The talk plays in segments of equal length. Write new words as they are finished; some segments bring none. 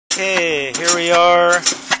Okay, here we are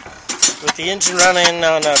with the engine running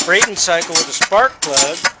on a Brayton cycle with a spark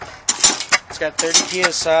plug. It's got 30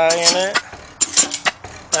 psi in it.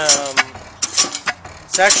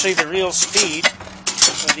 It's actually the real speed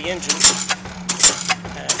of the engine.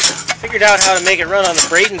 Figured out how to make it run on the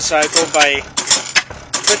Brayton cycle by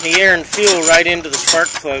putting the air and fuel right into the spark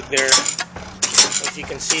plug there. If you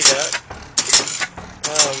can see that.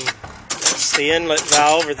 That's the inlet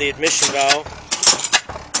valve or the admission valve.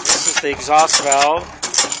 This is the exhaust valve.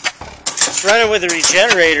 It's running with a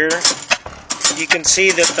regenerator. You can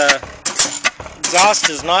see that the exhaust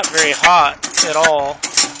is not very hot at all.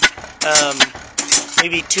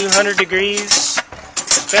 Maybe 200 degrees.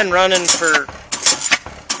 It's been running for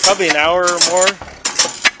probably an hour or more.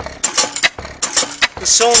 The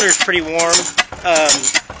cylinder's pretty warm.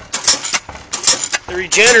 The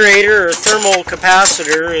regenerator or thermal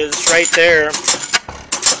capacitor is right there.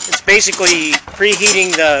 It's basically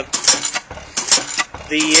preheating the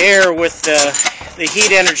air with the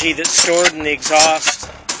heat energy that's stored in the exhaust.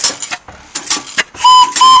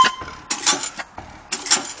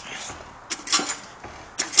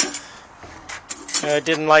 I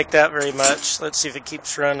didn't like that very much. Let's see if it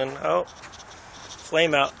keeps running. Oh,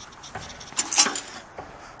 flame out.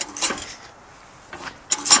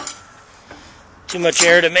 Too much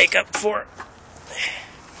air to make up for it.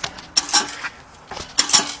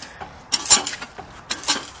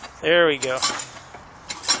 There we go.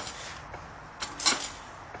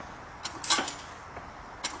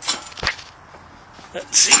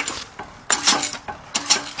 Let's see.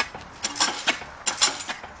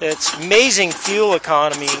 It's amazing fuel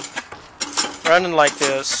economy running like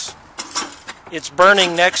this. It's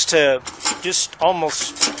burning next to just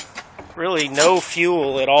almost really no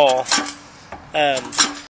fuel at all.